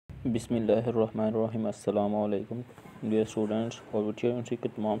बिस्मिल्लाहिर्रहमानिर्रहीम। अस्सलाम वालेकुम डियर स्टूडेंट्स और वीडियो के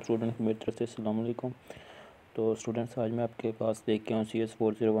तमाम स्टूडेंट्स की मेरी तरफ से अस्सलाम वालेकुम। तो स्टूडेंट्स, आज मैं आपके पास लेके आऊँ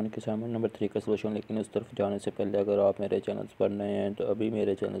CS401 के असाइनमेंट नंबर 3 का सलूशन। लेकिन उस तरफ जाने से पहले अगर आप मेरे चैनल पर नए हैं तो अभी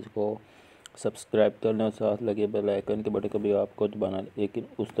मेरे चैनल को सब्सक्राइब कर लें और साथ लगे बेल आइकन के बटन को भी आपको दबाना। लेकिन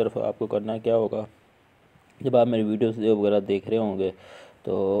उस तरफ आपको करना क्या होगा, जब आप मेरी वीडियोस वगैरह देख रहे होंगे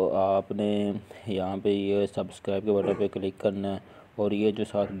तो आपने यहाँ पे ये सब्सक्राइब के बटन पे क्लिक करना है और ये जो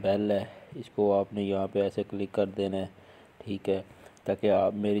साथ बेल है इसको आपने यहाँ पे ऐसे क्लिक कर देना है, ठीक है, ताकि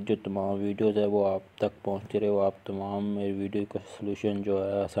आप मेरी जो तमाम वीडियोस है वो आप तक पहुँचते रहे, वो आप तमाम मेरी वीडियो का सलूशन जो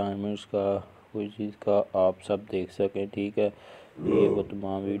है असाइनमेंट्स का कोई चीज़ का आप सब देख सकें, ठीक है। ये वो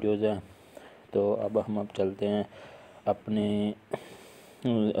तमाम वीडियोज़ हैं। तो अब चलते हैं अपने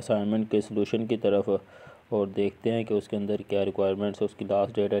असाइनमेंट के सलूशन की तरफ और देखते हैं कि उसके अंदर क्या रिक्वायरमेंट्स है। उसकी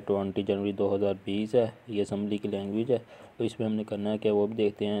लास्ट डेट है 20 जनवरी 2020 है। ये असम्बली की लैंग्वेज है, तो इसमें हमने करना है क्या वो भी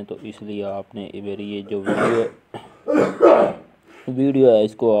देखते हैं। तो इसलिए आपने मेरी ये जो वीडियो है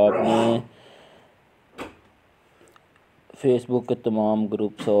इसको आपने फेसबुक के तमाम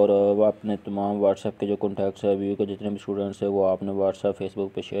ग्रुप्स और अपने तमाम व्हाट्सएप के जो कॉन्टैक्ट्स है, व्यू के जितने भी स्टूडेंट्स हैं वो आपने व्हाट्सएप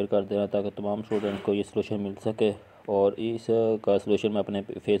फेसबुक पे शेयर कर देना ताकि तमाम स्टूडेंट्स को ये सलूशन मिल सके। और इस का सलूशन मैं अपने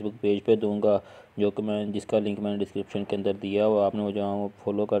फेसबुक पेज पे दूंगा, जो कि मैं जिसका लिंक मैंने डिस्क्रिप्शन के अंदर दिया हुआ, आपने वो जहाँ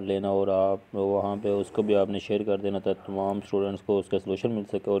फॉलो कर लेना और आप वहाँ पे उसको भी आपने शेयर कर देना ताकि तमाम स्टूडेंट्स को उसका सलूशन मिल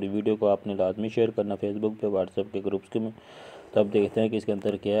सके। और वीडियो को आपने लाजमी शेयर करना फेसबुक पे, व्हाट्सएप के ग्रुप्स के में। तब देखते हैं कि इसके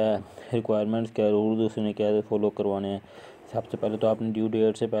अंदर क्या है, रिक्वायरमेंट्स क्या है, रूल्स उसने क्या फॉलो करवाने हैं। सबसे पहले तो आपने ड्यू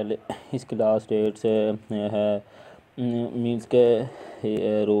डेट से पहले इसकी लास्ट डेट से है मींस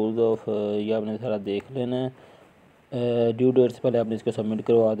के रूल्स ऑफ ये आपने सारा देख लेना है। ड्यू डेट से पहले आपने इसको सबमिट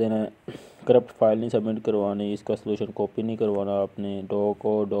करवा देना है। करप्ट फाइल नहीं सबमिट करवानी, इसका सलूशन कॉपी नहीं करवाना आपने।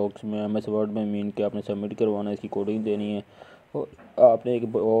 डॉक्स में MS वर्ड में मीन के आपने सबमिट करवाना है, इसकी कोडिंग देनी है और आपने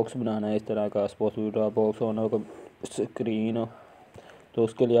एक बॉक्स बनाना है इस तरह का स्पोर्ट बॉक्स होना होगा स्क्रीन। तो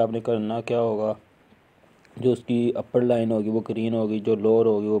उसके लिए आपने करना क्या होगा, जो उसकी अपर लाइन होगी वो ग्रीन होगी, जो लोअर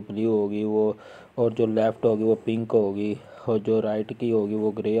होगी वो ब्लू होगी, वो और जो लेफ़्ट होगी वो पिंक होगी और जो राइट की होगी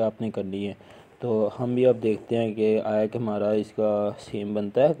वो ग्रे आपने करनी है। तो हम भी अब देखते हैं कि आया कि हमारा इसका सेम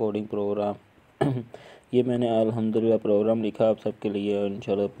बनता है कोडिंग प्रोग्राम। ये मैंने अल्हम्दुलिल्लाह प्रोग्राम लिखा आप सबके लिए,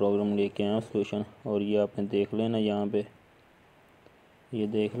 इंशाल्लाह प्रोग्राम लेके आया सलूशन। और ये आपने देख लेना यहाँ पे, ये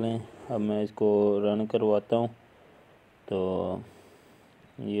देख लें। अब मैं इसको रन करवाता हूँ तो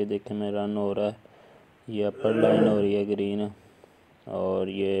ये देखें मैं रन हो रहा है। ये अपर लाइन हो रही है ग्रीन और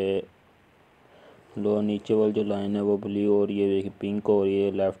ये लो नीचे वाली जो लाइन है वो ब्लू और ये देखिए पिंक हो रही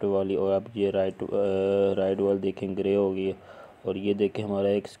है लेफ़्ट वाली। और अब ये राइट वाली देखें ग्रे हो गई है। और ये देखें हमारा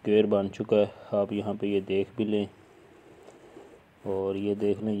एक स्क्वायर बन चुका है, आप यहाँ पे ये देख भी लें। और ये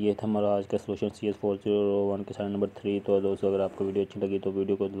देख लें, ये था हमारा आज का सलूशन CS401 के असाइनमेंट नंबर 3। तो दोस्तों, अगर आपको वीडियो अच्छी लगी तो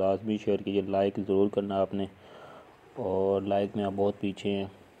वीडियो को लाजमी शेयर कीजिए, लाइक ज़रूर करना आपने, और लाइक में आप बहुत पीछे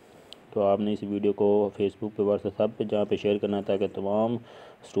हैं। तो आपने इस वीडियो को फेसबुक पे, व्हाट्सएप सब पे जहाँ पे शेयर करना है ताकि तमाम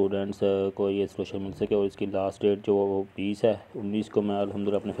स्टूडेंट्स को ये सलूशन मिल सके। और इसकी लास्ट डेट जो वो 20 है 19 को मैं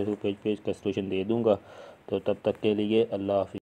अल्हम्दुलिल्लाह अपने फेसबुक पेज पे इसका सलूशन दे दूँगा। तो तब तक के लिए अल्लाह हाफ़िज़।